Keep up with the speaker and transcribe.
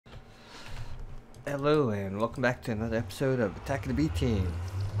Hello and welcome back to another episode of Attack of the B Team.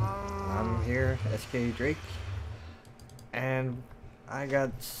 I'm here, SK Drake, and I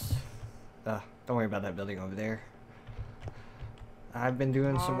got... don't worry about that building over there. I've been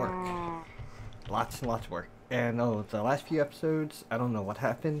doing some work. Lots and lots of work. And the last few episodes, I don't know what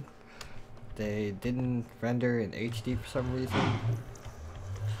happened. They didn't render in HD for some reason.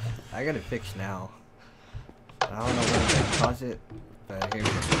 I got it fixed now. I don't know what can cause it, but here we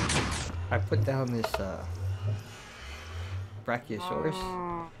go. I put down this Brachiosaurus.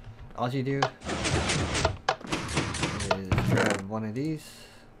 All you do is grab one of these,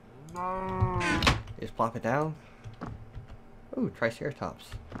 just plop it down. Ooh, Triceratops.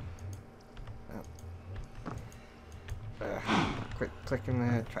 Clicking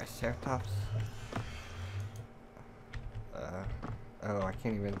the Triceratops. Oh, I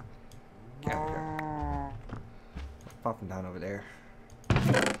can't even capture. Pop them down over there.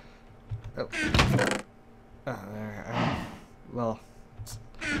 Oh, there. Well,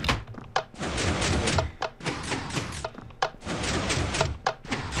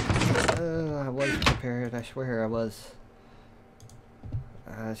 I was prepared. I swear I was.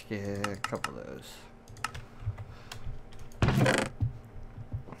 Let's get a couple of those.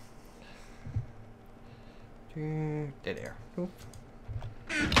 Dead air.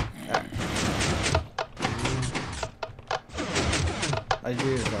 I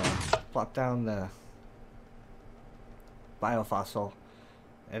do is plop down the biofossil,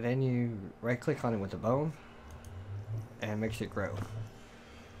 and then you right click on it with the bone and it makes it grow.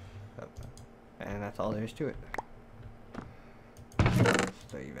 And that's all there is to it.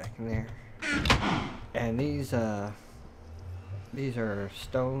 Throw you back in there. And these are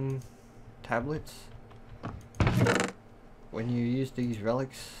stone tablets. When you use these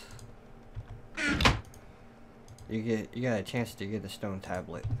relics, you got a chance to get a stone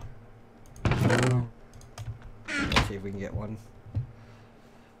tablet. Let's see if we can get one.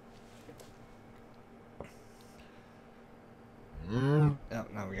 Oh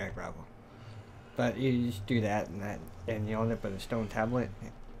no, we got gravel. But you just do that, and you end up with a stone tablet,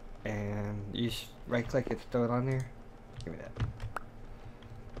 and you just right click it to throw it on there. Give me that.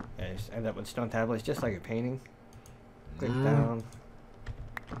 And you just end up with stone tablets, just like a painting. Click down.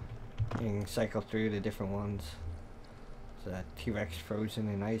 You can cycle through the different ones. So that T-Rex frozen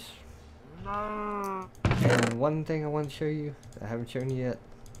in ice. And one thing I want to show you that I haven't shown you yet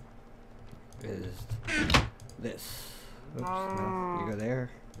is this. Oops, no. You go there.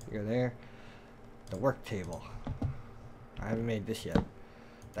 You go there. The work table. I haven't made this yet.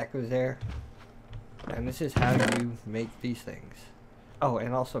 That goes there. And this is how you make these things. Oh,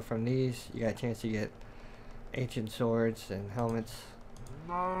 and also from these, you got a chance to get ancient swords and helmets.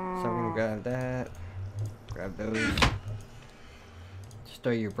 So I'm gonna grab that. Grab those. Just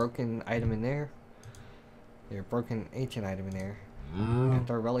throw your broken item in there. Your broken ancient item in there. And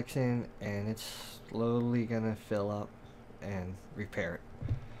throw relics in, and it's slowly gonna fill up and repair it.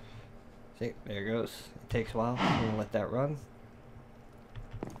 See, there it goes. It takes a while. I'm gonna let that run.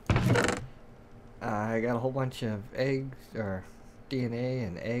 I got a whole bunch of eggs, or DNA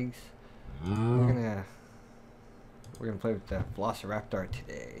and eggs. We're gonna play with the Velociraptor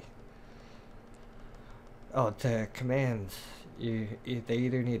today. Oh, the commands. They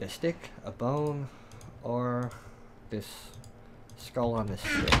either need a stick, a bone, or this skull on the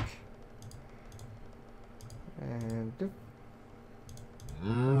stick. And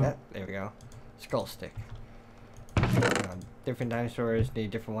there we go. Skull stick. Different dinosaurs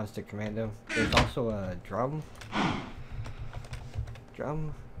need different ones to command them. There's also a drum.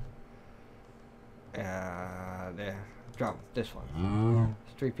 There. Drum. This one.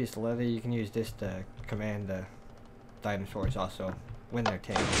 It's 3-piece of leather. You can use this to command the dinosaurs also when they're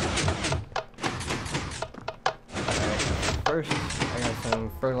tamed. Alright, first I got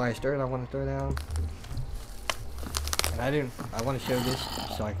some fertilized dirt I want to throw down. And I want to show this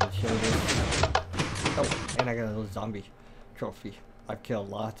so I can show this. Oh, and I got a little zombie trophy. I've killed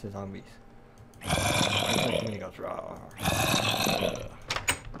lots of zombies. And he goes raw.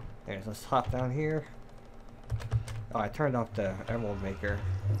 Anyways, let's hop down here. Oh, I turned off the emerald maker.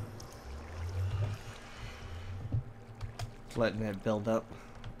 Just letting it build up.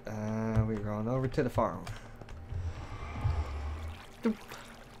 We're going over to the farm. Doop.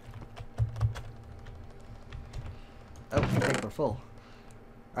 Oh, I think we're full.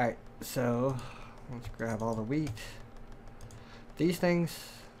 Alright, so let's grab all the wheat. These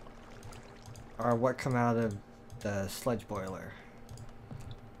things are what come out of the sludge boiler.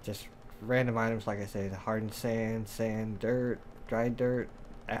 Just random items, like I said, hardened sand, sand, dirt, dried dirt,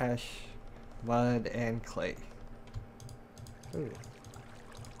 ash, mud, and clay. Ooh.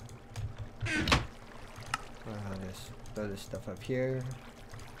 just throw this stuff up here.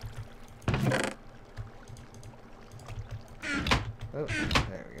 Oh,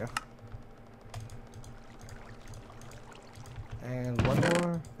 there we go. And one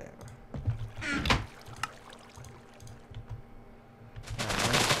more. There.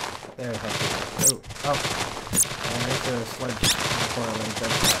 Alright. There's our and there's a sludge in the corner when it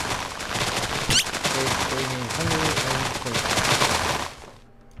does that. They need hungry and thirsty.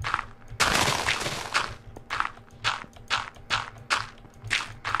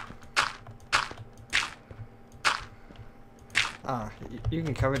 You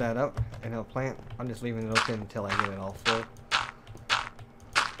can cover that up and it'll plant. I'm just leaving it open until I get it all full.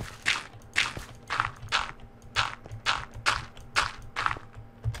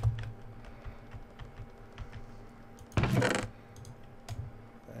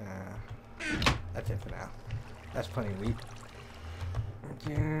 That's it for now. That's plenty of wheat.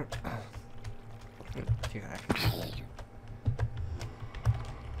 Yeah. Too high.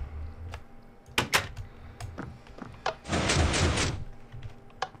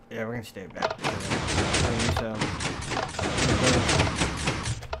 Yeah, we're gonna stay back.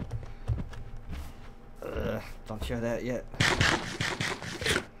 Don't show that yet.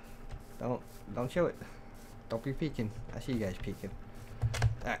 Don't show it. Don't be peeking. I see you guys peeking.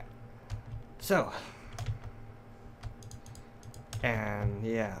 Alright. So. And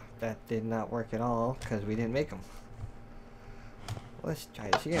yeah, that did not work at all because we didn't make them. Let's try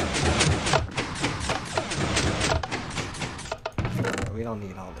this again. We don't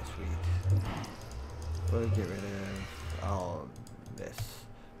need all this wheat. We'll get rid of all this.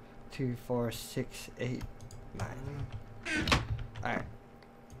 2, 4, 6, 8, 9. Alright.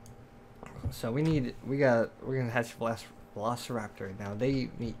 So we're gonna hatch Velociraptor. Now they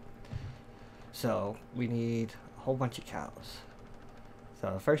eat meat. So we need a whole bunch of cows.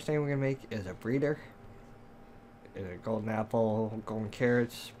 So the first thing we're gonna make is a breeder. A golden apple, golden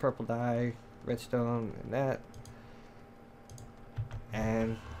carrots, purple dye, redstone, and that.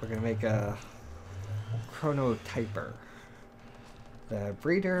 And we're gonna make a chronotyper. The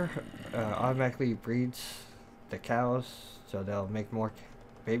breeder automatically breeds the cows, so they'll make more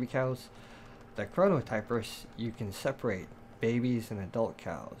baby cows. The chronotypers, you can separate babies and adult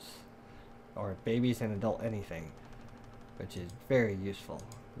cows, or babies and adult anything, which is very useful.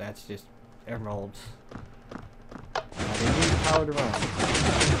 That's just emeralds. Now they need power to run.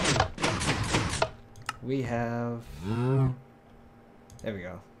 We have. There we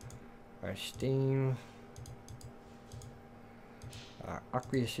go. Our steam. Our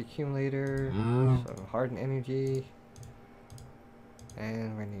aqueous accumulator. Some hardened energy.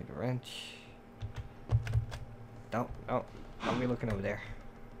 And we need a wrench. Don't be looking over there.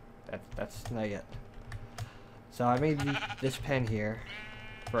 That's not yet. So I made this pen here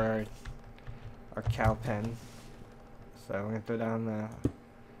for our cow pen. So we're gonna throw down the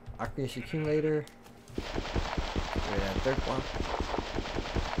aqueous accumulator. Give it a third block.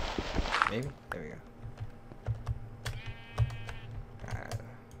 Maybe? There we go. Alright.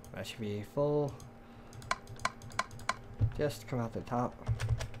 That should be full. Just come out the top.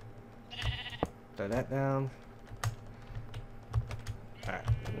 Throw that down. Alright.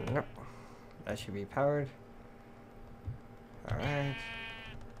 Nope. That should be powered. Alright.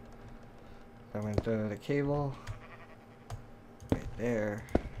 I'm going to throw the cable right there.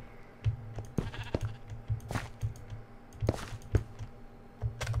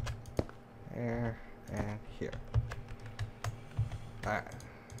 There and here. Alright.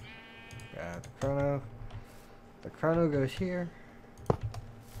 Got the chrono. The chrono goes here.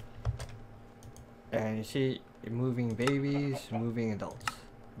 And you see moving babies, moving adults.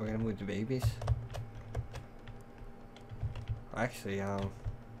 We're gonna move the babies. Actually,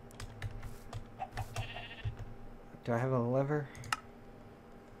 do I have a lever?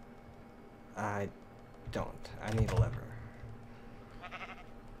 I don't. I need a lever.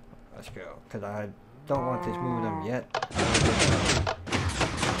 Let's go, because I don't want this moving them yet.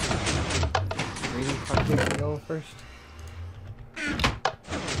 Breeding population going first.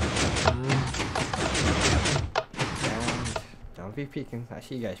 And don't be peeking. I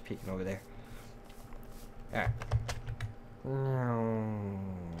see you guys peeking over there. Alright.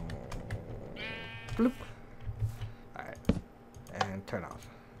 Bloop. Alright. And turn off.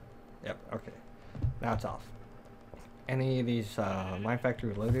 Yep, okay. Now it's off. Any of these Mine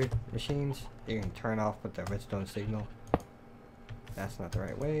Factory loaded machines, you can turn off with the redstone signal. That's not the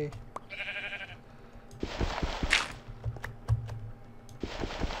right way.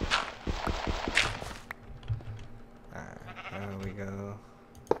 Alright, there we go.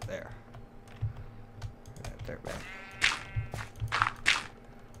 There. Dirt back.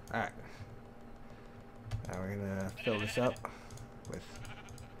 Alright. Now we're gonna fill this up with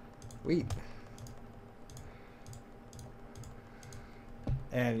wheat.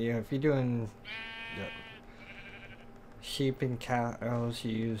 And you know, if you're doing sheep and cows,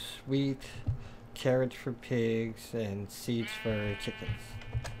 you use wheat, carrots for pigs, and seeds for chickens.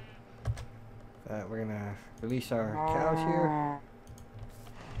 We're gonna release our cows here,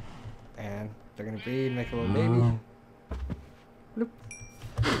 and they're gonna breed, make a little baby. Bloop.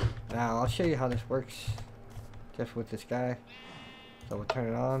 Now I'll show you how this works just with this guy. So we'll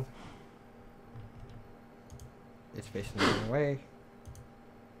turn it on. It's facing the wrong way.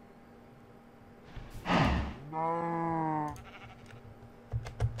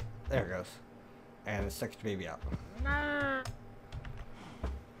 There it goes. And it sucks the baby out.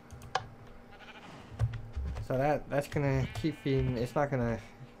 So that's gonna keep feeding. It's not gonna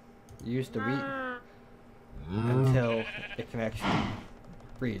use the wheat until it can actually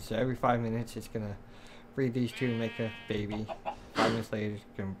breed. So every 5 minutes it's gonna breed these two and make a baby. 5 minutes later it's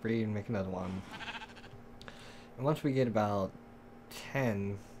gonna breed and make another one. And once we get about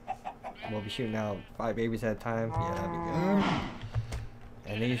 10, we'll be shooting out 5 babies at a time. Yeah, that'd be good.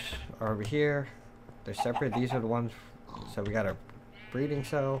 And these are over here. They're separate. These are the ones. So we got our breeding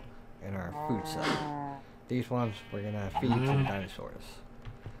cell and our food cell. These ones we're gonna feed to the dinosaurs.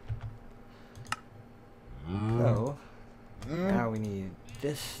 So now we need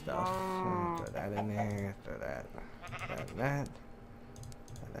this stuff. So throw that in there. Throw that. That.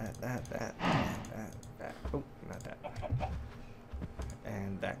 Oh, not that.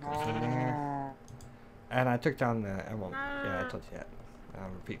 And that goes in there. And I took down the emerald. Yeah, I told you that. I'll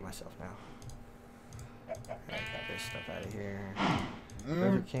repeat myself now. I got this stuff out of here.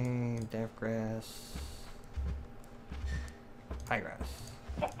 River cane, damp grass, high grass.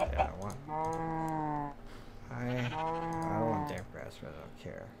 Yeah, I want. I don't want damp grass, but I don't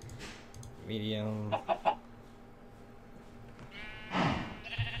care. Medium.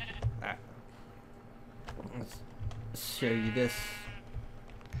 Let's show you this.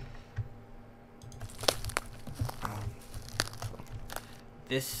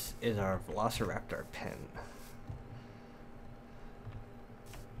 This is our Velociraptor pen.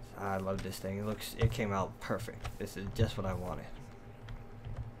 I love this thing. It came out perfect. This is just what I wanted.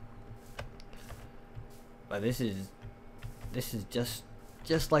 But this is just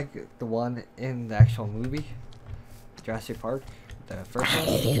like the one in the actual movie, Jurassic Park, the first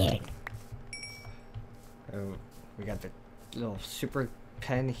one. We got the little super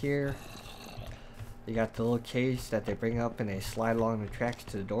pen here. You got the little cage that they bring up and they slide along the tracks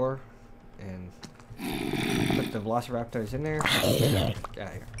to the door and put the Velociraptors in there. Get out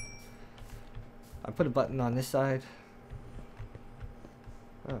of here. I put a button on this side.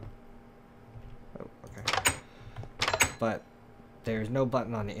 Oh, okay. But there's no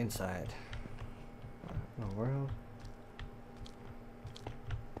button on the inside. What in the world?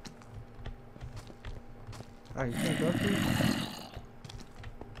 Oh, you can't go up here?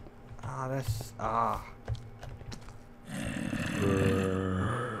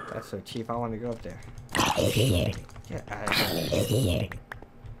 That's so cheap. I want to go up there. Get out of here.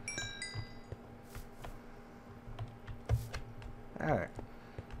 Alright.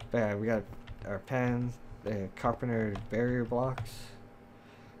 Yeah, we got our pen, the carpenter barrier blocks,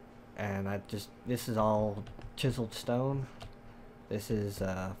 and this is all chiseled stone. This is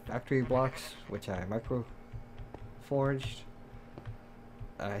factory blocks, which I micro forged.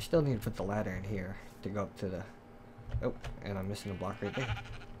 I still need to put the ladder in here to go up to the... Oh, and I'm missing a block right there.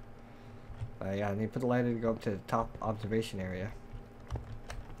 Yeah, I need to put the ladder to go up to the top observation area.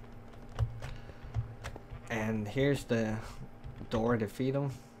 And here's the door to feed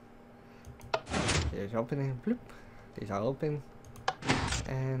them. There's opening, bloop. These are open,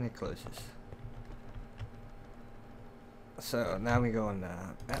 and it closes. So now we go in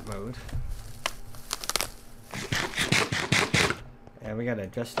that mode. And we gotta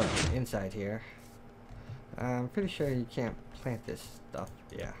adjust up the inside here. I'm pretty sure you can't plant this stuff.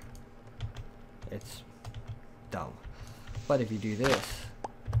 Yeah. It's dumb. But if you do this,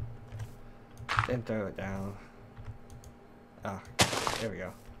 then throw it down. Ah, there we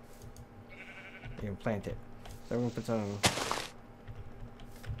go. You can plant it. So we're gonna put some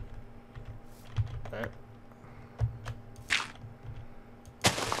there.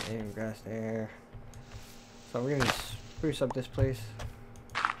 And grass there. So we're gonna spruce up this place.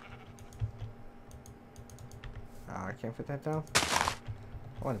 I can't put that down.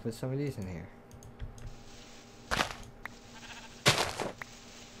 I want to put some of these in here.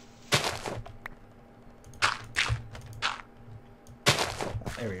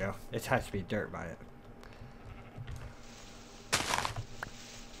 There we go. It has to be dirt by it.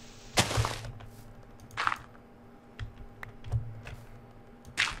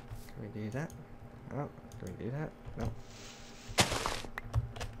 do that? Oh, can we do that? No.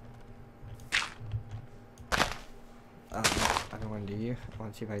 Oh, no, I don't want to do you. I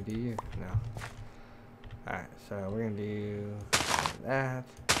want to see if I do you. No. Alright, so we're going to do that.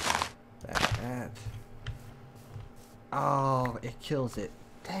 That. Oh, it kills it.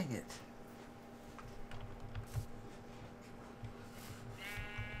 Dang it.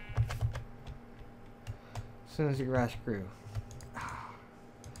 As soon as the grass grew.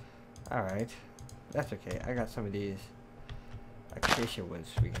 Alright. That's okay. I got some of these acacia woods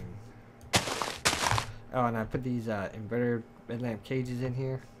we can... Oh, and I put these inverted red lamp cages in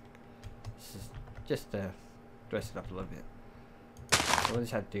here. This is just to dress it up a little bit. So we'll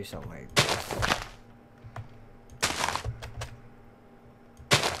just have to do something like this.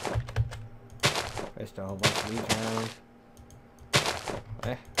 Just a whole bunch of leaves around. I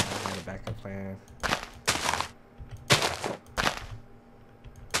had a backup plan.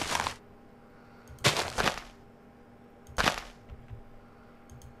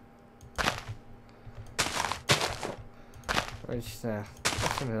 We're just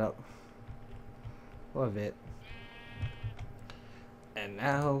messing it up a little bit. And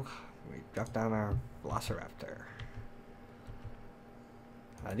now we drop down our Velociraptor.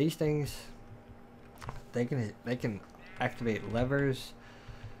 These things, they can activate levers.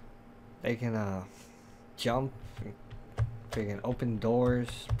 They can jump. They can open doors,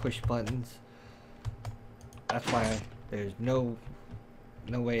 push buttons. That's why there's no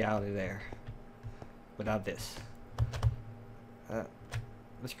way out of there without this.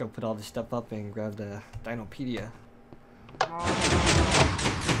 Let's go put all this stuff up and grab the Dinopedia. You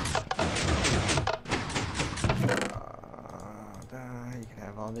can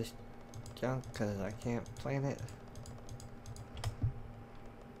have all this junk because I can't plant it.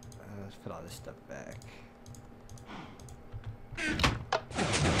 Let's put all this stuff back.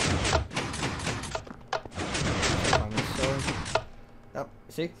 On this sword. Oh,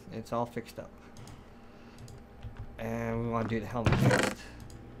 see? It's all fixed up. And we want to do the helmet next.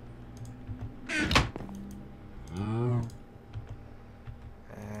 And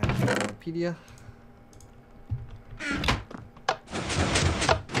Wikipedia.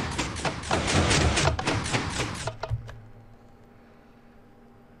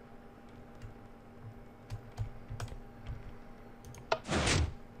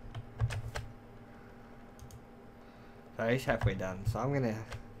 So he's halfway done, so I'm gonna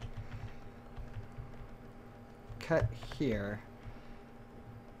cut here.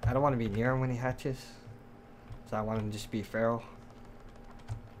 I don't want to be near him when he hatches, so I want him to just be feral.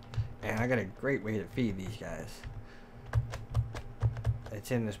 And I got a great way to feed these guys. It's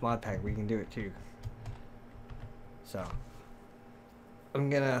in this mod pack. We can do it too. So I'm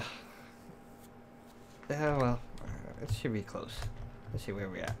gonna well, it should be close. Let's see where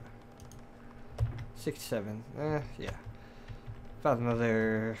we're at. 67. Yeah, about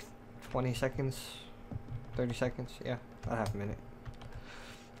another 20 seconds, 30 seconds. Yeah, about half a minute.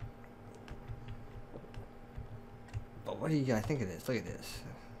 But what do you guys think of this? Look at this.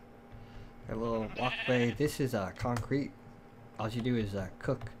 A little walkway. This is concrete. All you do is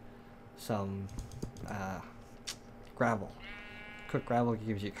cook some gravel. Cooked gravel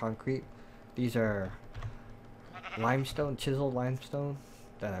gives you concrete. These are limestone, chiseled limestone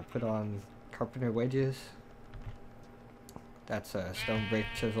that I put on carpenter wedges. That's stone brick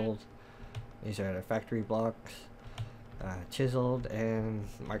chiseled. These are the factory blocks, chiseled and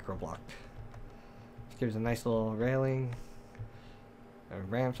micro blocked. This gives a nice little railing.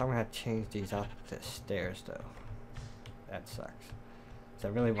 Ramps. I'm gonna have to change these up to stairs though. That sucks. So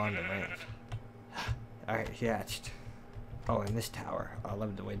I really wanted a ramp. Alright, he hatched. Oh, and this tower. I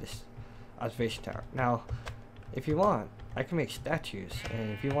love the way this observation tower. Now, if you want, I can make statues.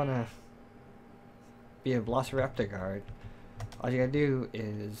 And if you wanna be a Velociraptor guard, all you gotta do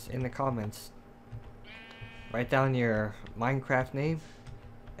is in the comments write down your Minecraft name,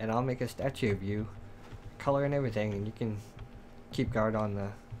 and I'll make a statue of you, color and everything, and you can keep guard on the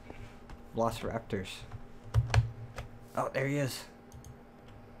Velociraptors. Oh, there he is.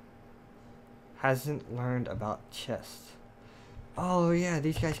 Hasn't learned about chests. Oh yeah,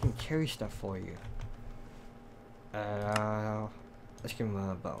 these guys can carry stuff for you. Let's give him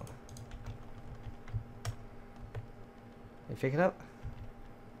a bone. You pick it up?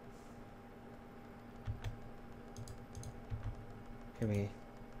 Give me.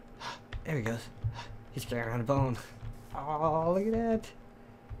 There he goes. He's carrying around a bone. Oh, look at that.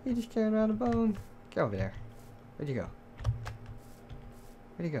 He's just carrying around a bone. Get over there. Where'd you go?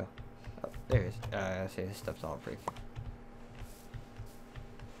 Where'd he go? Oh, there he is. See, this stuff's all breaking.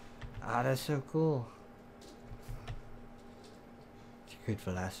 Ah, that's so cool.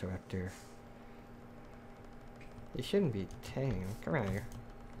 good Velociraptor. He shouldn't be tame. Come around here.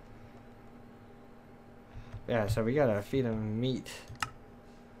 Yeah, so we gotta feed him meat.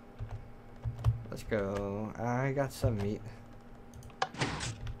 Let's go. I got some meat.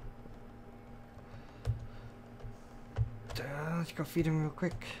 Let's go feed him real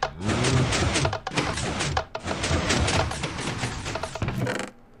quick.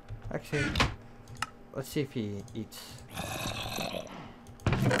 Actually, let's see if he eats.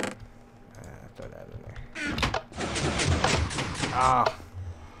 Throw that in there. Ah!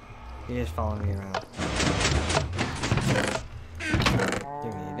 He is following me around.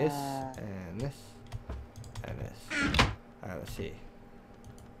 Give me this, and this, and this. Alright, let's see.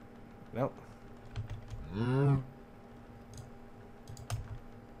 Nope.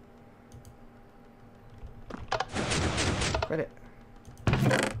 Quit it.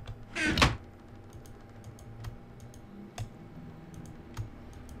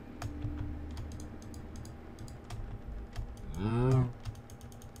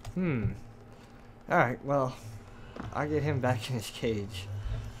 Alright, well, I'll get him back in his cage.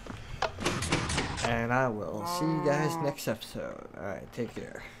 And I will see you guys next episode. Alright, take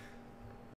care.